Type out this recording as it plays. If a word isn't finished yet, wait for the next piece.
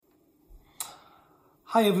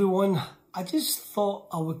Hi everyone, I just thought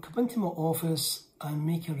I would come into my office and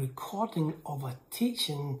make a recording of a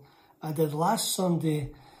teaching I did last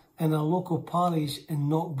Sunday in a local parish in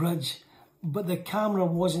Knockbridge, but the camera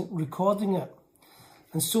wasn't recording it.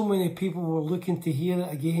 And so many people were looking to hear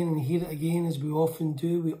it again and hear it again, as we often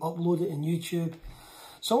do. We upload it on YouTube.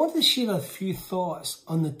 So I wanted to share a few thoughts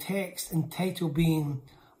on the text entitled being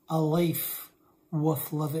A Life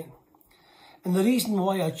Worth Living. And the reason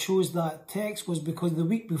why I chose that text was because the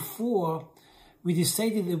week before we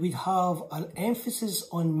decided that we'd have an emphasis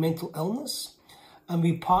on mental illness, and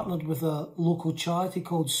we partnered with a local charity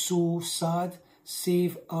called So Sad,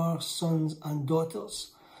 Save Our Sons and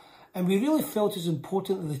Daughters. And we really felt it was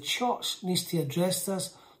important that the church needs to address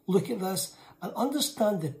this, look at this, and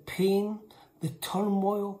understand the pain, the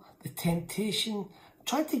turmoil, the temptation,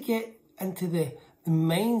 trying to get into the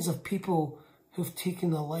minds of people who've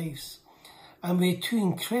taken their lives. And we had two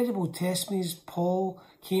incredible testimonies. Paul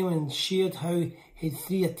came and shared how he had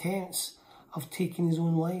 3 attempts of taking his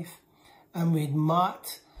own life. And we had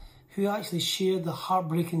Matt, who actually shared the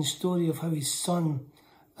heartbreaking story of how his son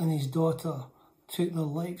and his daughter took their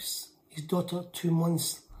lives. His daughter 2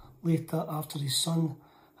 months later after his son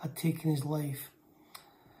had taken his life.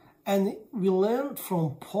 And we learned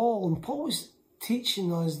from Paul, and Paul was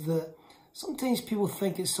teaching us that sometimes people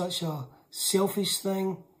think it's such a selfish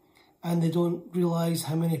thing, and they don't realise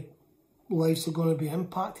how many lives are going to be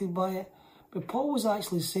impacted by it. But Paul was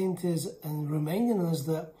actually saying to us and reminding us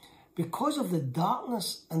that because of the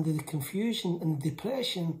darkness and the confusion and the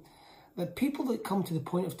depression, that people that come to the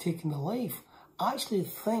point of taking their life actually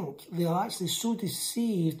think, they are actually so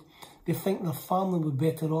deceived, they think their family would be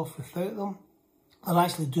better off without them. They're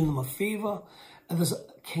actually doing them a favour. And there's a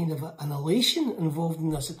kind of an elation involved in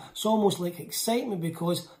this. It's almost like excitement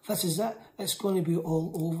because this is it. It's going to be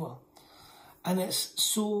all over. And it's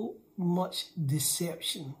so much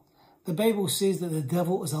deception. The Bible says that the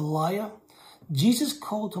devil is a liar. Jesus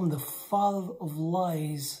called him the father of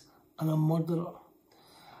lies and a murderer.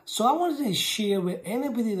 So I wanted to share with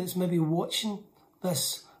anybody that's maybe watching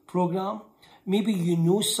this program. Maybe you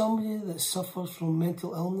know somebody that suffers from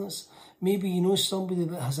mental illness. Maybe you know somebody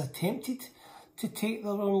that has attempted to take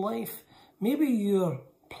their own life. Maybe you're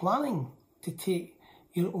planning to take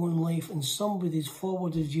your own life and somebody's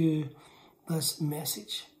forwarded you this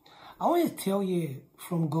message. I want to tell you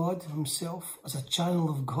from God himself, as a channel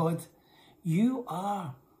of God, you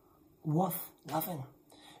are worth living.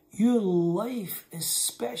 Your life is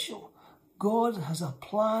special. God has a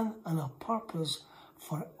plan and a purpose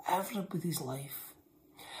for everybody's life.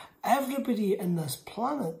 Everybody in this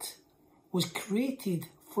planet was created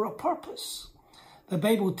for a purpose. The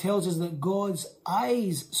Bible tells us that God's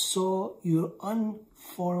eyes saw your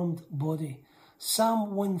unformed body.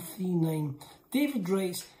 Psalm 139. David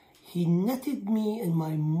writes, He knitted me in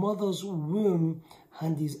my mother's womb,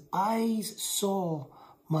 and his eyes saw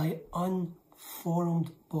my unformed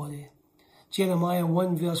body. Jeremiah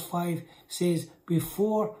 1 verse 5 says,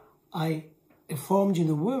 Before I formed you in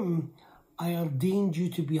the womb, I ordained you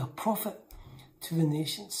to be a prophet to the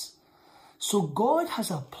nations. So God has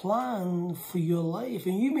a plan for your life.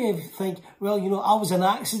 And you may think, well, you know, I was an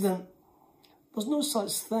accident. There's no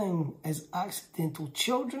such thing as accidental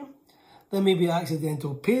children. There may be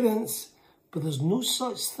accidental parents, but there's no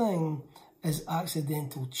such thing as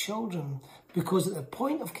accidental children. Because at the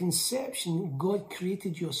point of conception, God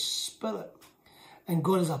created your spirit. And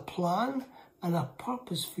God has a plan and a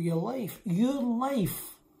purpose for your life. Your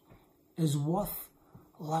life is worth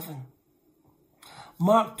living.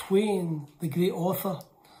 Mark Twain, the great author,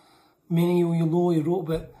 many of you know he wrote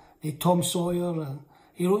about Tom Sawyer, and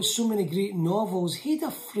he wrote so many great novels. He had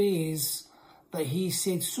a phrase that he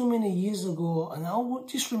said so many years ago, and I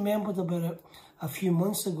just remembered about it a few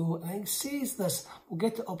months ago, and it says this, we'll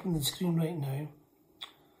get it up on the screen right now.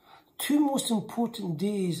 2 most important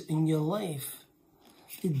days in your life: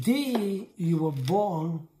 the day you were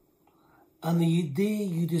born and the day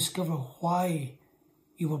you discover why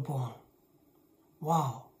you were born.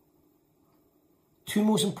 Wow. 2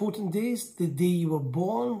 most important days: the day you were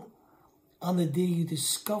born and the day you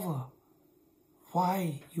discover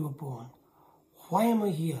why you were born. Why am I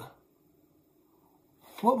here?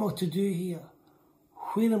 What am I to do here?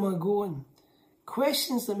 Where am I going?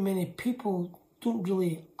 Questions that many people don't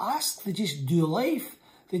really ask. They just do life.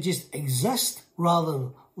 They just exist rather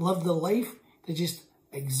than live their life. They just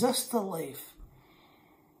exist their life.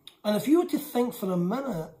 And if you were to think for a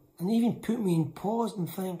minute and even put me in pause and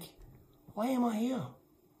think, why am I here?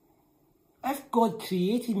 If God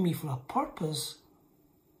created me for a purpose,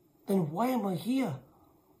 then why am I here?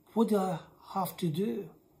 What do I have to do?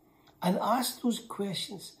 And ask those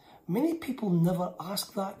questions. Many people never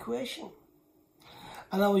ask that question.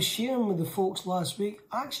 And I was sharing with the folks last week,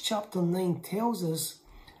 Acts chapter 9 tells us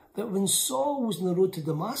that when Saul was on the road to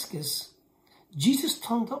Damascus, Jesus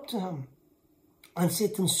turned up to him and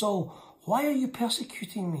said to him, Saul, why are you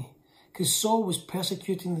persecuting me? Because Saul was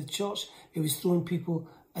persecuting the church. He was throwing people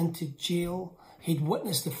into jail. He'd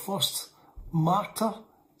witnessed the first martyr,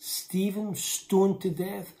 Stephen, stoned to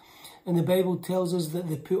death. And the Bible tells us that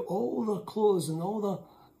they put all their clothes and all their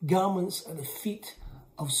garments at the feet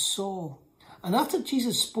of Saul. And after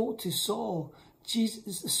Jesus spoke to Saul,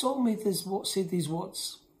 Saul said these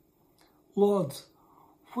words, Lord,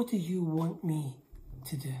 what do you want me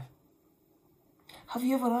to do? Have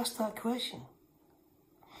you ever asked that question?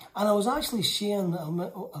 And I was actually sharing, I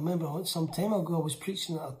remember some time ago, I was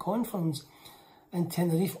preaching at a conference in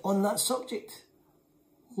Tenerife on that subject.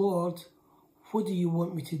 Lord, what do you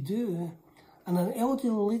want me to do? And an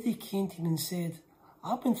elderly lady came to me and said,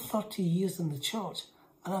 I've been 30 years in the church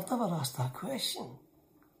and I've never asked that question.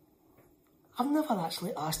 I've never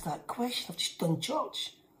actually asked that question. I've just done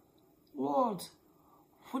church. Lord,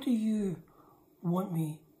 what do you want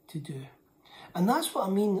me to do? And that's what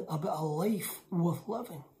I mean about a life worth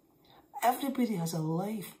living. Everybody has a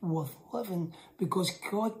life worth living because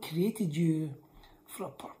God created you for a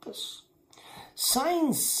purpose.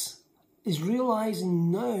 Science is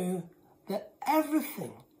realizing now that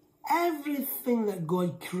everything that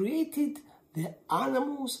God created, the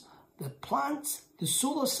animals, the plants, the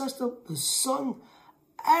solar system, the sun,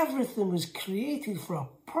 everything was created for a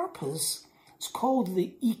purpose. It's called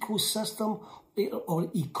the ecosystem or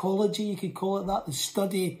ecology, you could call it that, the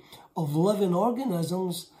study of living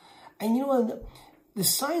organisms. And you know, the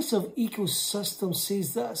science of ecosystem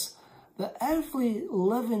says this, that every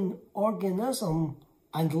living organism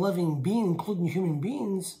and living being, including human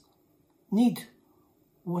beings, need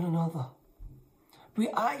one another. We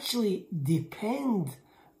actually depend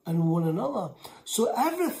on one another. So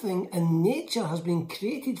everything in nature has been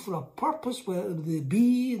created for a purpose, whether the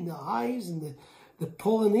bee and the hives and the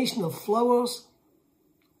pollination of flowers,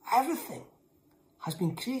 everything has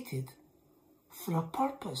been created for a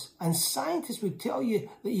purpose. And scientists would tell you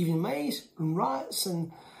that even mice and rats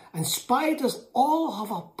and spiders all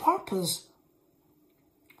have a purpose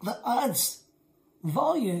that adds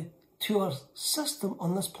value to our system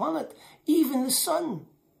on this planet. Even the sun.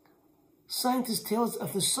 Scientists tell us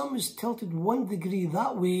if the sun was tilted 1 degree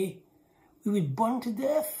that way, we would burn to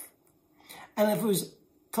death. And if it was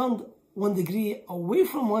turned 1 degree away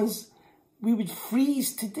from us, we would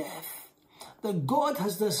freeze to death. That God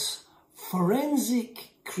has this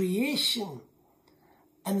forensic creation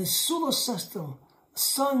in the solar system, the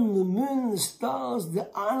sun, the moon, the stars, the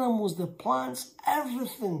animals, the plants,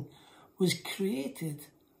 everything was created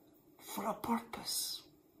for a purpose.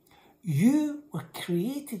 You were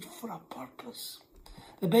created for a purpose.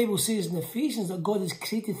 The Bible says in Ephesians that God has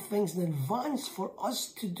created things in advance for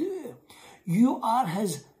us to do. You are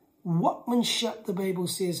his workmanship, the Bible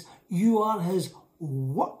says. You are his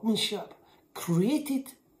workmanship,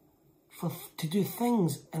 created to do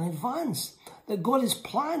things in advance. That God has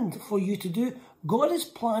planned for you to do. God has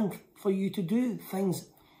planned for you to do things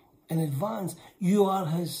in advance. You are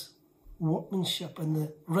his workmanship. In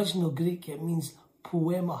the original Greek, it means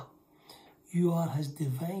poema. You are his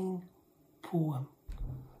divine poem.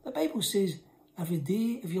 The Bible says every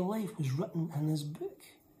day of your life was written in his book.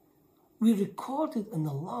 We recorded in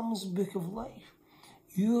the Lamb's book of life.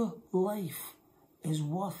 Your life is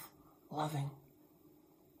worth living.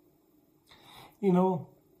 You know,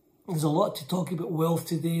 there's a lot to talk about wealth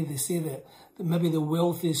today. They say that maybe the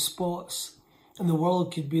wealthiest spots in the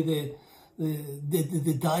world could be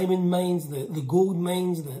the diamond mines, the gold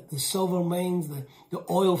mines, the silver mines, the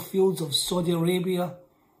oil fields of Saudi Arabia.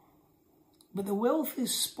 But the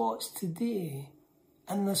wealthiest spots today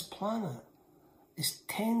in this planet is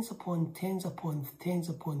tens upon tens upon tens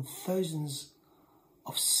upon thousands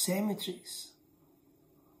of cemeteries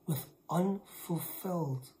with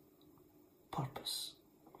unfulfilled purpose.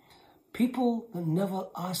 People that never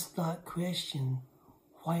ask that question,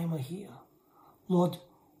 why am I here? Lord,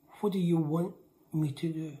 what do you want me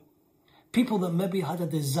to do? People that maybe had a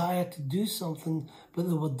desire to do something, but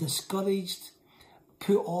they were discouraged,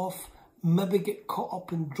 put off, maybe get caught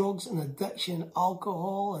up in drugs and addiction,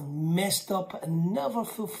 alcohol, and messed up and never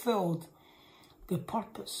fulfilled the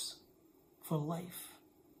purpose for life.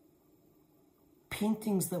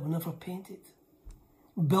 Paintings that were never painted.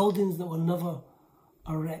 Buildings that were never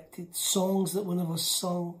erected. Songs that were never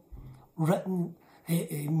sung. Written,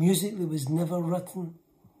 music that was never written.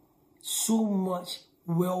 So much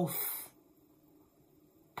wealth,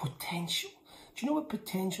 potential. Do you know what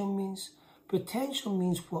potential means? Potential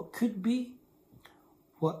means what could be,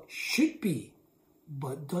 what should be,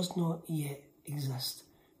 but does not yet exist.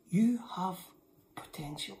 You have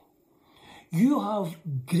potential. You have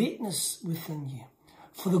greatness within you.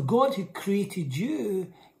 For the God who created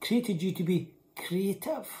you to be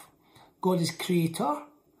creative. God is creator.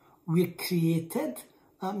 We're created.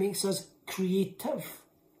 That makes us creative.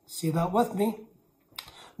 Say that with me.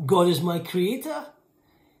 God is my creator.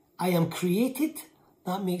 I am created.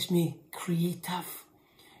 That makes me creative.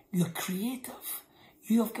 You're creative.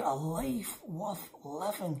 You have got a life worth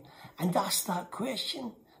living. And ask that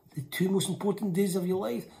question. The two most important days of your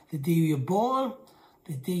life. The day you're born.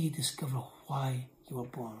 The day you discover why you were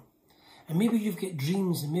born. And maybe you've got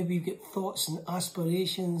dreams, and maybe you've got thoughts and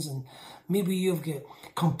aspirations, and maybe you've got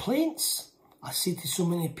complaints. I say to so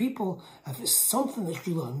many people, if it's something that's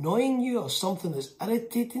really annoying you or something that's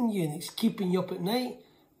irritating you and it's keeping you up at night,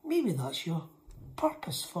 maybe that's your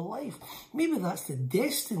purpose for life. Maybe that's the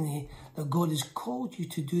destiny that God has called you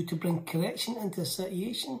to do, to bring correction into a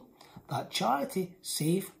situation. That charity,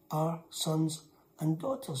 Save Our Sons and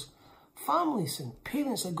Daughters. Families and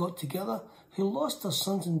parents that got together who lost their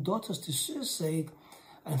sons and daughters to suicide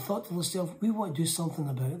and thought to themselves, we want to do something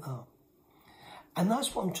about that. And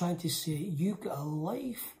that's what I'm trying to say. You've got a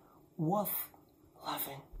life worth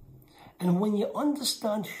living. And when you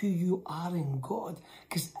understand who you are in God,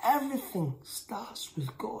 because everything starts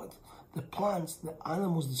with God, the plants, the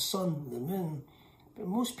animals, the sun, the moon, but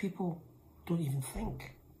most people don't even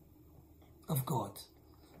think of God.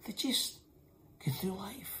 They just go through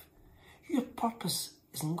life. Your purpose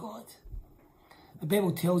is in God. The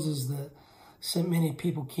Bible tells us that so many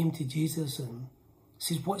people came to Jesus and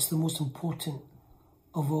says, what's the most important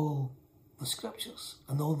of all the scriptures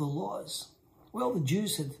and all the laws? Well, the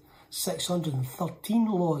Jews had 613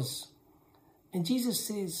 laws. And Jesus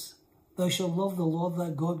says, thou shalt love the Lord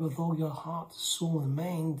thy God with all your heart, soul and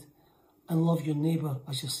mind, and love your neighbour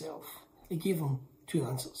as yourself. He gave them two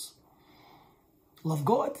answers. Love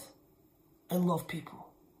God and love people.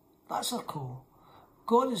 That's our call.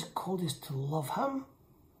 God has called us to love him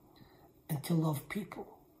and to love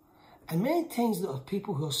people. And many times there are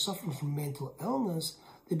people who are suffering from mental illness,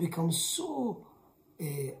 they become so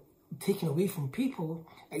taken away from people,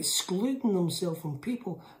 excluding themselves from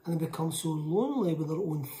people, and they become so lonely with their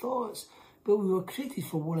own thoughts. But we were created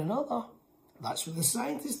for one another. That's what the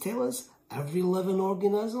scientists tell us. Every living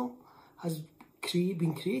organism has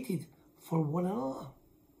been created for one another.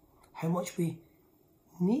 How much we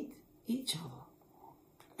need each other.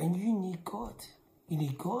 And you need God. You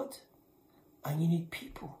need God and you need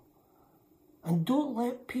people. And don't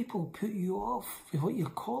let people put you off with what your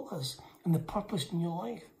call is and the purpose in your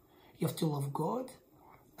life. You have to love God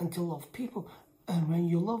and to love people. And when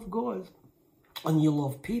you love God and you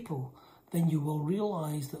love people, then you will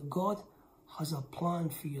realise that God has a plan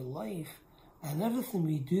for your life. And everything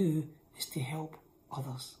we do is to help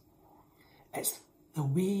others. It's the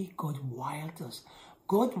way God wired us.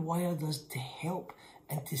 God wired us to help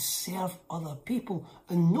and to serve other people,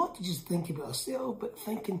 and not to just think about ourselves, but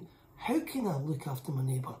thinking, how can I look after my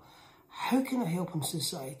neighbour? How can I help in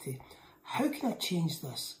society? How can I change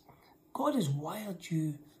this? God has wired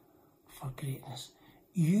you for greatness.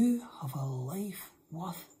 You have a life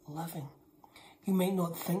worth living. You might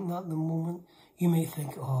not think that at the moment. You might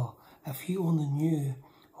think, oh, if he only knew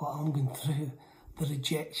what I'm going through, the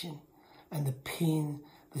rejection and the pain,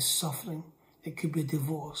 the suffering. It could be a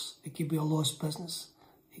divorce. It could be a lost business.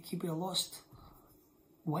 It could be a lost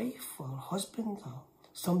wife or husband or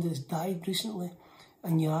somebody that's died recently,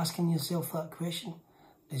 and you're asking yourself that question,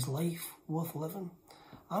 is life worth living?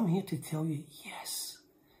 I'm here to tell you, yes,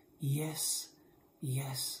 yes,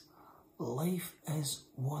 yes. Life is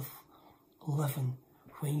worth living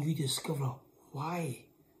when you discover, why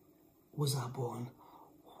was I born?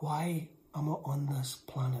 Why am I on this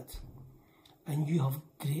planet? And you have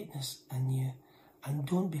greatness in you. And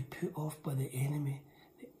don't be put off by the enemy.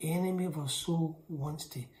 The enemy of our soul wants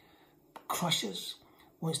to crush us,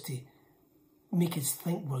 wants to make us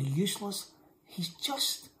think we're useless. He's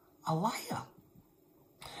just a liar.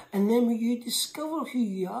 And then when you discover who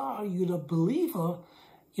you are, you're a believer,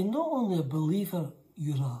 you're not only a believer,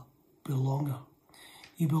 you're a belonger.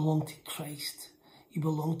 You belong to Christ. You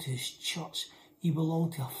belong to his church. You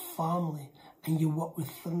belong to a family. And you work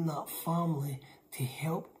within that family to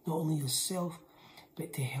help not only yourself,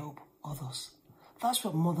 but to help others. That's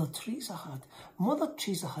what Mother Teresa had. Mother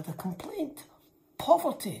Teresa had a complaint,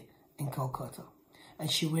 poverty in Calcutta. And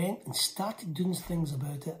she went and started doing things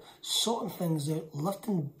about it, sorting things out,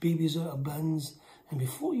 lifting babies out of bins. And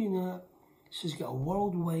before you know it, she's got a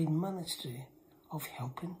worldwide ministry of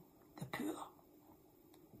helping the poor.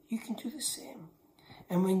 you can do the same.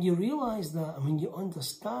 And when you realise that, and when you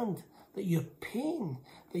understand that your pain,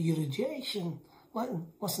 that your rejection,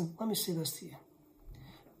 listen, let me say this to you.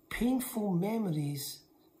 Painful memories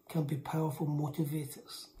can be powerful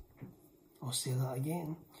motivators. I'll say that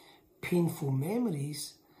again. Painful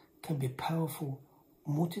memories can be powerful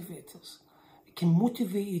motivators. It can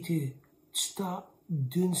motivate you to start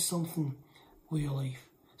doing something with your life.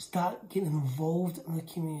 Start getting involved in the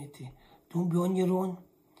community. Don't be on your own.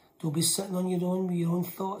 Don't be sitting on your own with your own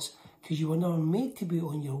thoughts, because you were never made to be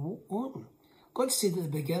on your own. God said at the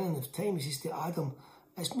beginning of time, he says to Adam,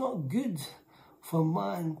 it's not good for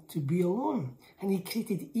man to be alone. And he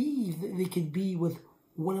created Eve that they could be with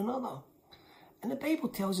one another. And the Bible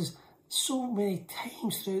tells us so many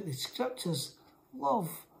times throughout the scriptures, love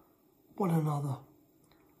one another,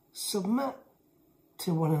 submit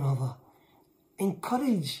to one another,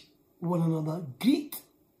 encourage one another, greet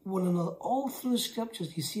one another. All through the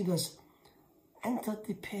scriptures you see this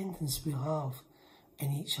interdependence we have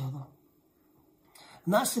in each other.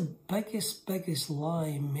 And that's the biggest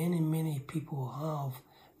lie many people have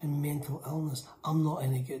in mental illness. I'm not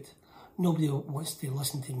any good. Nobody wants to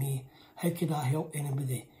listen to me. How could I help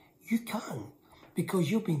anybody? You can, because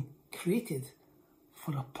you've been created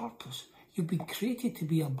for a purpose. You've been created to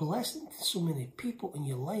be a blessing to so many people in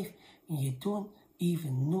your life, and you don't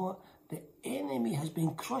even know it. The enemy has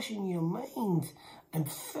been crushing your mind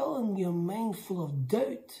and filling your mind full of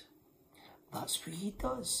doubt. That's what he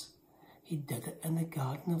does. He did it in the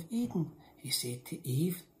Garden of Eden. He said to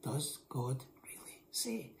Eve, does God really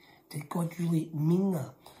say? Did God really mean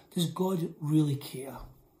that? Does God really care?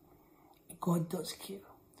 God does care.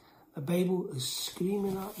 The Bible is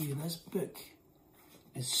screaming at you. This book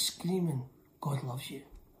is screaming, God loves you.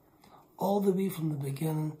 All the way from the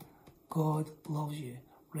beginning, God loves you.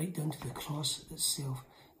 Right down to the cross itself.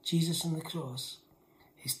 Jesus on the cross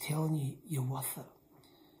is telling you, you're worth it.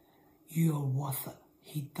 You are worth it.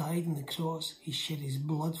 He died on the cross. He shed his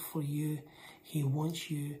blood for you. He wants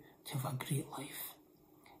you to have a great life.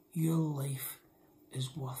 Your life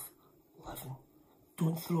is worth living.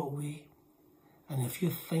 Don't throw it away. And if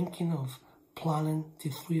you're thinking of planning to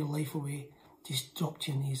throw your life away, just drop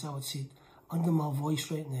to your knees. I would say, under my voice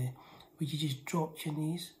right now, would you just drop to your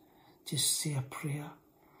knees? Just say a prayer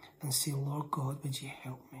and say, Lord God, would you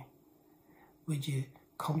help me? Would you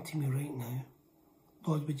come to me right now?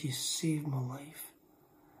 Lord, would you save my life?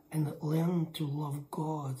 And learn to love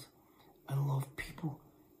God and love people.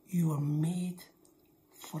 You are made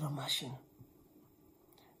for a mission.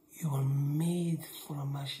 You are made for a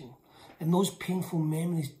mission. And those painful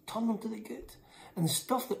memories, turn them to the good. And the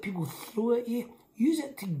stuff that people throw at you, use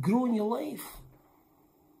it to grow in your life.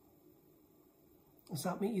 Does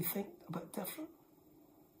that make you think a bit different?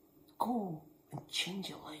 Go and change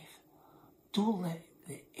your life. Don't let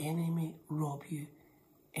the enemy rob you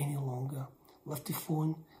any longer. Lift the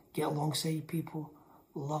phone, get alongside people,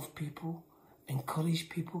 love people, encourage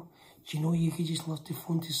people. Do you know you could just lift the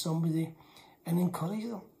phone to somebody and encourage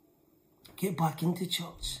them? Get back into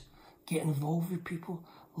church. Get involved with people.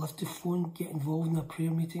 Lift the phone, get involved in a prayer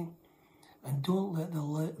meeting. And don't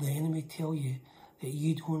let the enemy tell you that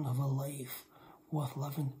you don't have a life worth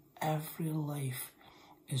living. Every life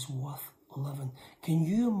is worth living. Can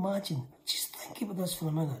you imagine? Just think about this for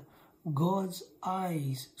a minute. God's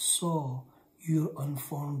eyes saw your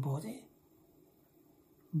unformed body.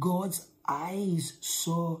 God's eyes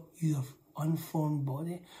saw your unformed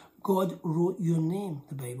body. God wrote your name,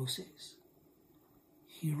 the Bible says.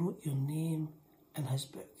 He wrote your name in his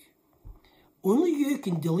book. Only you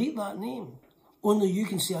can delete that name. Only you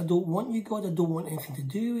can say, I don't want you, God. I don't want anything to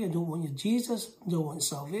do with you. I don't want you, Jesus. I don't want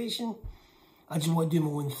salvation. I just want to do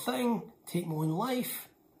my own thing, take my own life,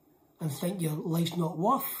 and think your life's not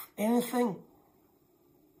worth anything.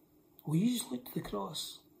 Well, you just look to the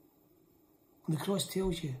cross. And the cross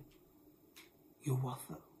tells you, you're worth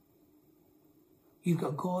it. You've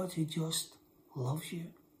got God who just loves you.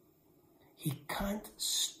 He can't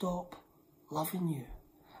stop loving you.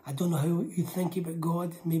 I don't know how you think about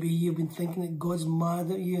God. Maybe you've been thinking that God's mad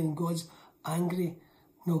at you and God's angry.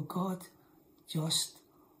 No, God just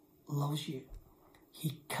loves you.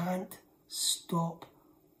 He can't stop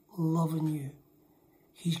loving you.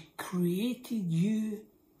 He's created you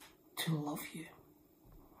to love you.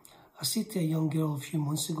 I said to a young girl a few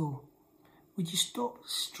months ago, would you stop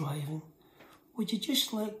striving? Would you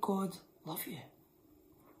just let God love you?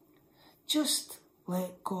 Just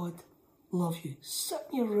let God love you. Sit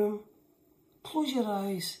in your room, close your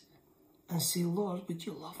eyes and say, Lord, would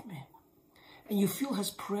you love me? And you feel his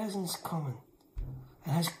presence coming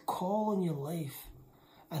and his call in your life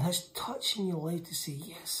and his touch in your life to say,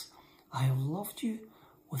 yes, I have loved you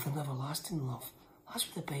with an everlasting love. That's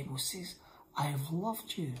what the Bible says. I have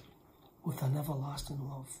loved you with an everlasting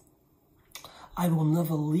love. I will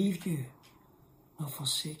never leave you nor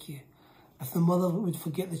forsake you. If the mother would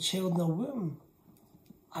forget the child in her womb,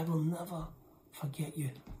 I will never forget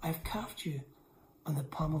you. I've carved you on the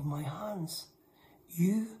palm of my hands.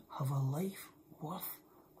 You have a life worth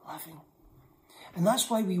living. And that's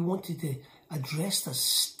why we wanted to address the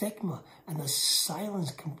stigma and the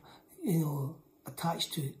silence,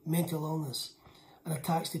 attached to mental illness and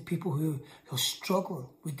attached to people who are struggling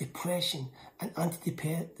with depression and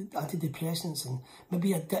antidepressants and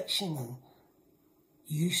maybe addiction. And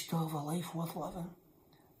you still have a life worth living.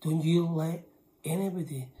 Don't you let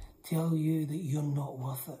anybody tell you that you're not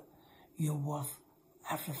worth it. You're worth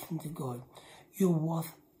everything to God. You're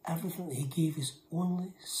worth everything that He gave His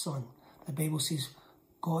only Son. The Bible says,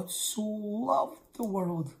 God so loved the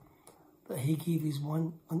world that He gave His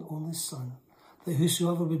one and only Son, that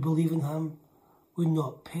whosoever would believe in Him would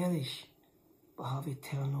not perish, but have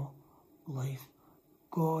eternal life.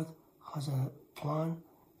 God has a plan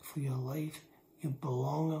for your life. You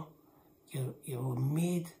belong. You're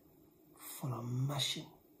made for a mission.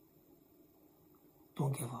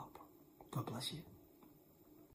 Don't give up. God bless you.